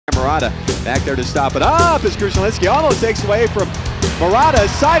Murata back there to stop it up as Grizzlies almost takes away from Murata.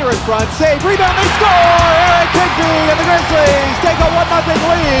 Sider in front, save, rebound, they score! Eric Higby and the Grizzlies take a 1-0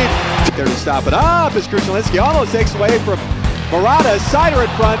 lead. There to stop it up as Grizzlies almost takes away from Murata. Sider in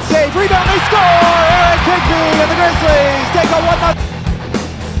front, save, rebound, they score! Eric Higby and the Grizzlies take a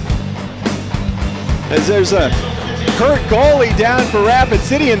 1-0. As there's a hurt goalie down for Rapid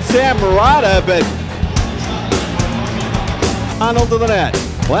City and Sam Murata, but Arnold to the net.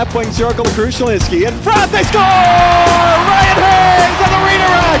 Left wing circle, Krushelinski in front, they score! Ryan Hayes on the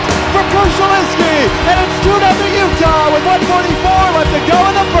redirect from Krushelinski, and it's 2-0 Utah with 1:44 left to go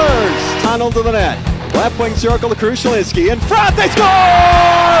in the first. Arnold to the net. Left wing circle, Krushelinski in front, they score!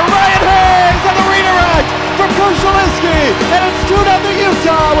 Ryan Hayes on the redirect from Krushelinski, and it's 2-0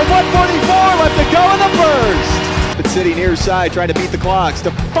 Utah with 1:44 left to go in the first. Rapid City near side trying to beat the clock.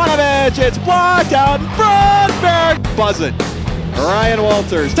 Stefanovic, it's blocked out in front. Berg buzzing. Ryan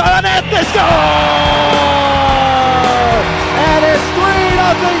Walters to the net, they score! And it's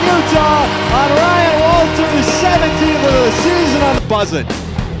 3-0 Utah on Ryan Walters' 17th of the season on the buzzing.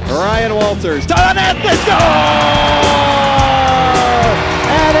 Ryan Walters to the net, they score!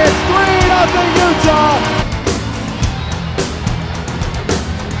 And it's 3-0 Utah.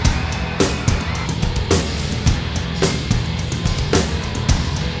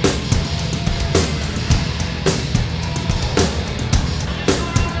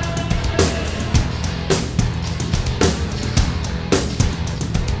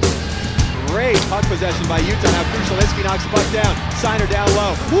 Great puck possession by Utah. Now Krushelinski knocks the puck down. Signer down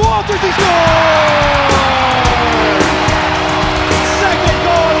low. Walters, he scores! Second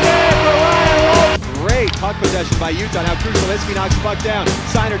goal of the game for Ryan Walters. Great puck possession by Utah. Now Krushelinski knocks the puck down.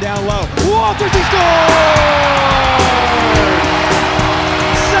 Signer down low. Walters, he scores!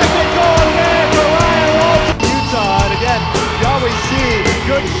 Second goal of the game for Ryan Walters. Utah, and again, you always see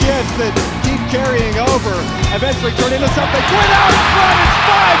good shifts that keep carrying over. Eventually turn into something. Quinn out in front. It's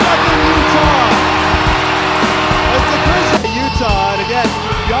 5-0 Utah. It's the Grizzlies. Utah, and again,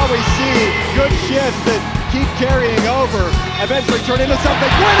 you always see good shifts that keep carrying over. Eventually turn into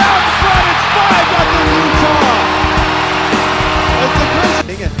something. Quinn out in front. It's 5-0 Utah. It's the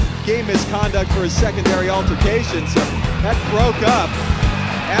Grizzlies. Game misconduct for a secondary altercation, so that broke up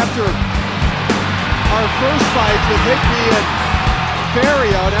after our first fights with Higby and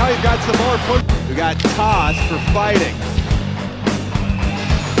Ferrio. Now we've got some more push. We got tossed for fighting.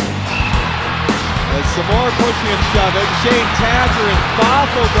 There's some more pushing and shoving. Shane Tadger and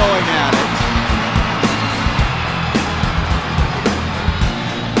Bothell going at it.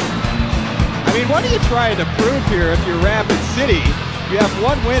 I mean, what are you trying to prove here if you're Rapid City? You have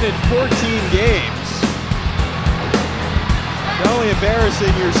 1 win in 14 games. You're only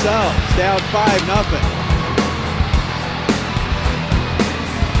embarrassing yourselves. Down 5-0.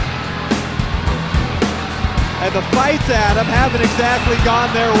 And the fights at them haven't exactly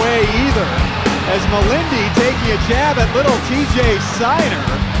gone their way either. As Melindy taking a jab at little TJ Signer.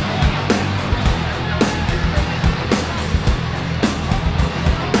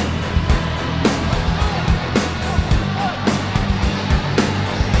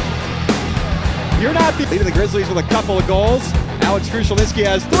 You're not leading the Grizzlies with a couple of goals. Alex Krushelinski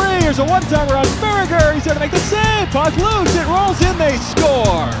has 3. Here's a one-timer on Berger. He's there to make the save. Puck loose. It rolls in. They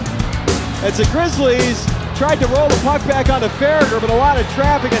score. It's the Grizzlies. Tried to roll the puck back onto Farragher, but a lot of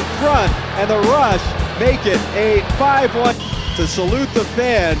traffic in front, and the Rush make it a 5-1 to salute the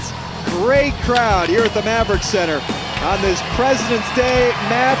fans. Great crowd here at the Maverick Center on this President's Day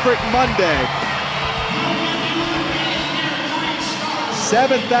Maverick Monday.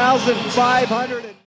 7,500.